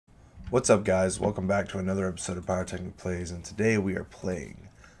What's up, guys? Welcome back to another episode of Pyrotechnic Plays, and today we are playing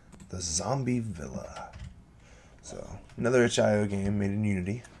the Zombie Villa. So, another itch.io game made in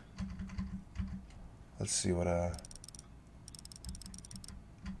Unity. Let's see what, okay,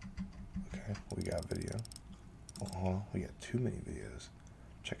 we got video. Oh, we got too many videos.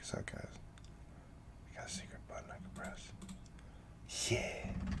 Check this out, guys. We got a secret button I can press. Yeah!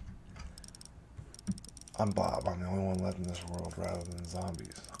 I'm Bob. I'm the only one left in this world rather than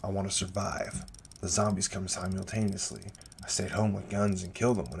zombies. I want to survive. The zombies come simultaneously. I stay at home with guns and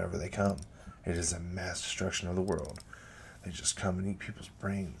kill them whenever they come. It is a mass destruction of the world. They just come and eat people's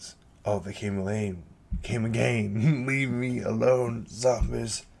brains. Oh, they came again. Leave me alone,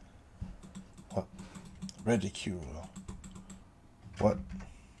 zombies. What? Ridicule. What?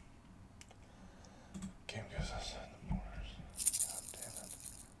 Game gives us the mortars. God damn it.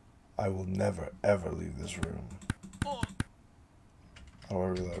 I will never, ever leave this room. How do I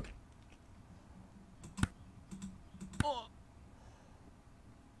reload?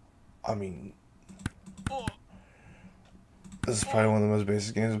 I mean, this is probably one of the most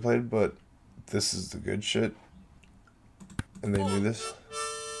basic games I've played, but this is the good shit. And they knew this.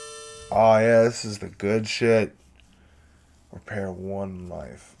 Oh yeah, this is the good shit. Repair one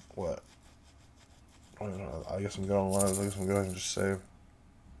life. What? I don't know. I guess I'm good online. I guess I'm good. I can just save.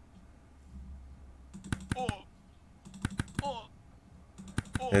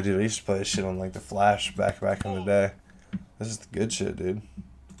 Yeah, dude, I used to play this shit on like the Flash back in the day. This is the good shit, dude.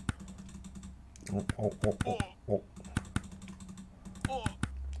 Oh.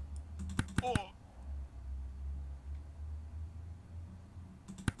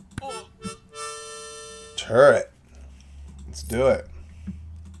 Turret. Let's do it.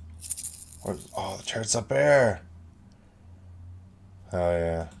 Oh, the turret's up there. Oh,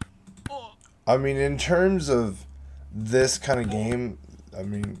 yeah. I mean, in terms of this kind of game, I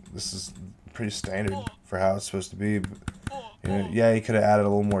mean, this is pretty standard for how it's supposed to be. But, you know, yeah, you could have added a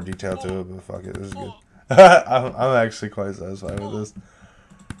little more detail to it, but fuck it, this is good. I'm actually quite satisfied with this.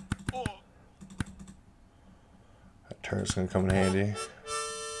 That turret's gonna come in handy.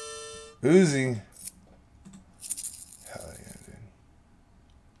 Uzi. Hell yeah, dude.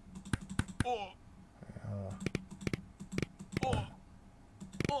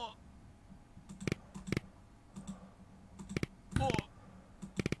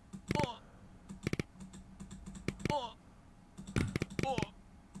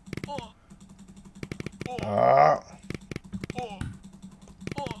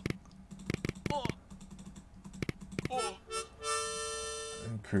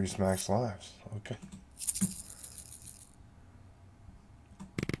 Increase max lives. Okay.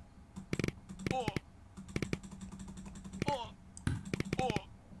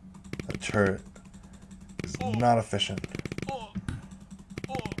 That turret is not efficient.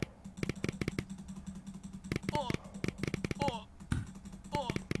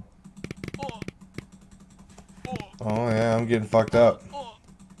 Oh yeah, I'm getting fucked up.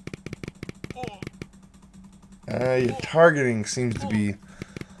 Your targeting seems to be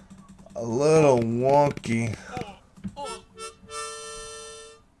a little wonky.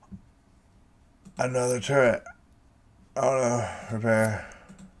 Another turret. Oh no, repair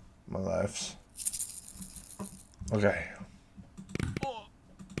my lives. Okay.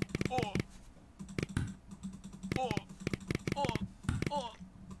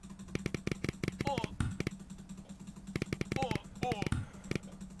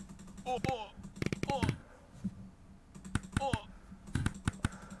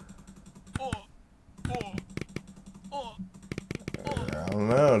 I don't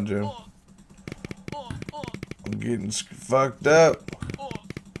know, dude. I'm getting fucked up.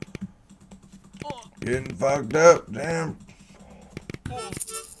 Getting fucked up, damn.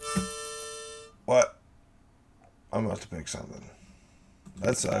 What? I'm about to pick something.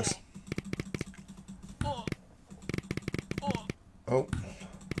 That sucks. Oh. Oh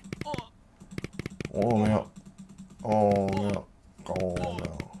no. Oh no. Oh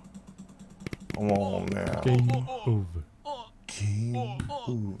no. Come on now. Game over. Game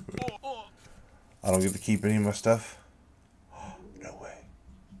over. I don't get to keep any of my stuff. No way.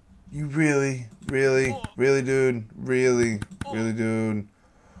 You really, dude? Really, dude?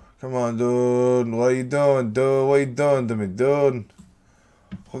 Come on, dude. What are you doing, dude? What are you doing to me, dude?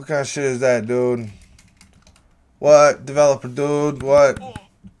 What kind of shit is that, dude? What? Developer, dude? What?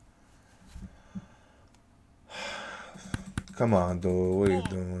 Come on, dude. What are you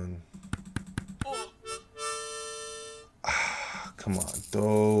doing? Come on,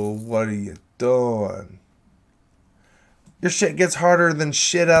 dude. What are you doing? Your shit gets harder than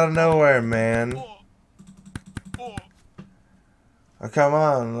shit out of nowhere, man. Oh, come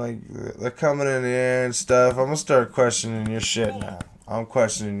on, like, they're coming in the air and stuff. I'm gonna start questioning your shit now. I'm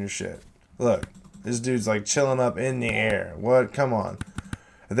questioning your shit. Look, this dude's like chilling up in the air. What? Come on.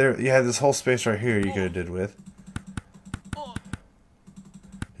 There, you had this whole space right here you could have did with.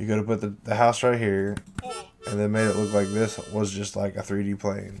 You could have put the house right here, and then made it look like this was just like a 3D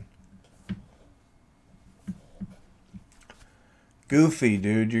plane. Goofy,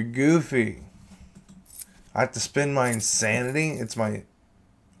 dude, you're goofy. I have to spend my insanity? It's my...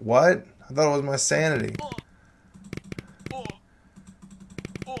 What? I thought it was my sanity.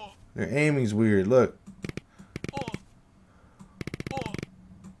 Your aiming's weird, look.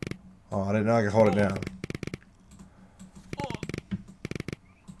 Oh, I didn't know I could hold it down.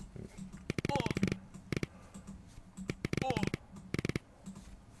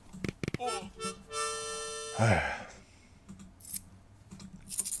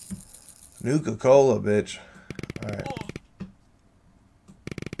 Nuka-Cola, bitch. Alright.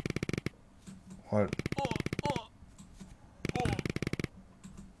 What?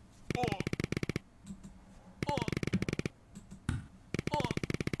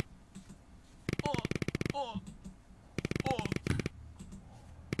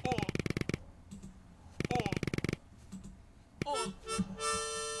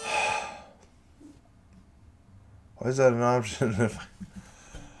 Why is that an option if...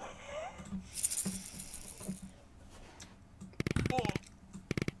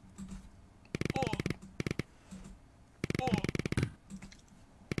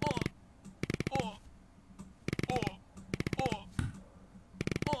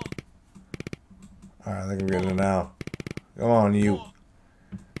 Alright, I think I'm getting it now. Come on, you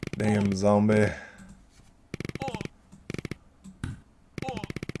damn zombie.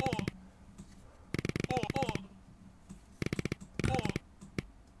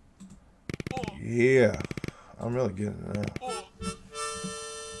 Yeah, I'm really getting it now.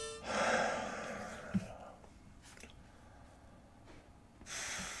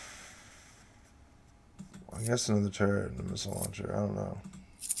 I guess another turret and a missile launcher. I don't know.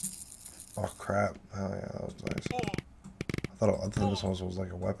 Oh crap! Oh yeah, that was nice. I thought this one was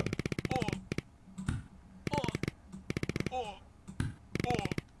like a weapon.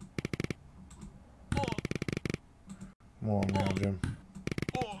 Come on now, Jim.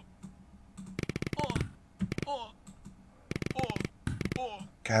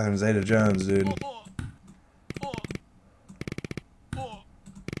 Catherine Zeta-Jones, dude.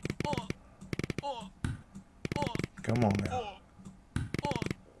 Come on now.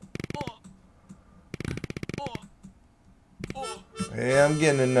 Yeah, I'm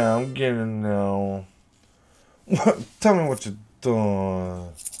getting it now. I'm getting it now. What? Tell me what you're doing.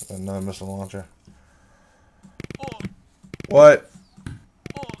 Another missile launcher. What?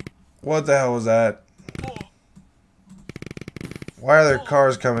 What the hell was that? Why are there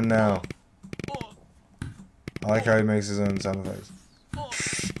cars coming now? I like how he makes his own sound effects.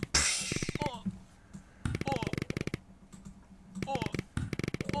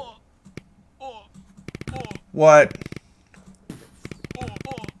 What?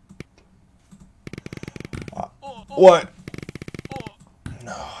 What?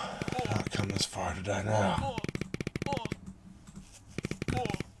 No, I've not come this far to die now.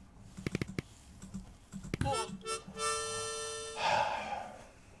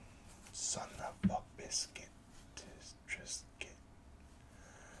 Son of a biscuit. Trisket.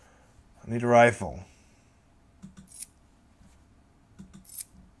 I need a rifle.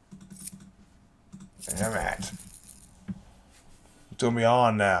 Damn it. Turn me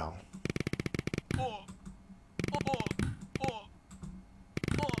on now.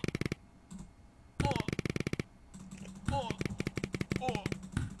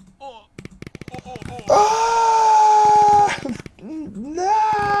 Ah!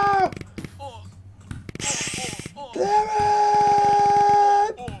 No! Damn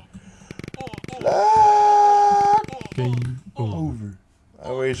it! No! Game over.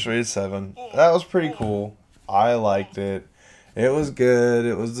 I wish we had 7. That was pretty cool. I liked it. It was good.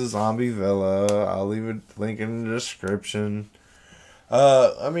 It was the zombie villa. I'll leave a link in the description.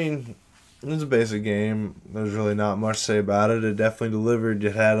 I mean, it was a basic game. There's really not much to say about it. It definitely delivered.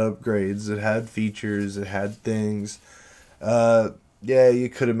 It had upgrades. It had features. It had things. Yeah, you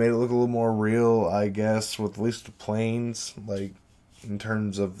could have made it look a little more real, I guess, with at least the planes, like, in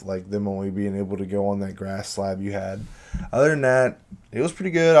terms of, like, them only being able to go on that grass slab you had. Other than that, it was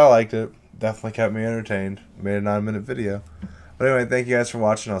pretty good. I liked it. Definitely kept me entertained. Made a 9-minute video. But anyway, thank you guys for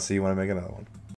watching. I'll see you when I make another one.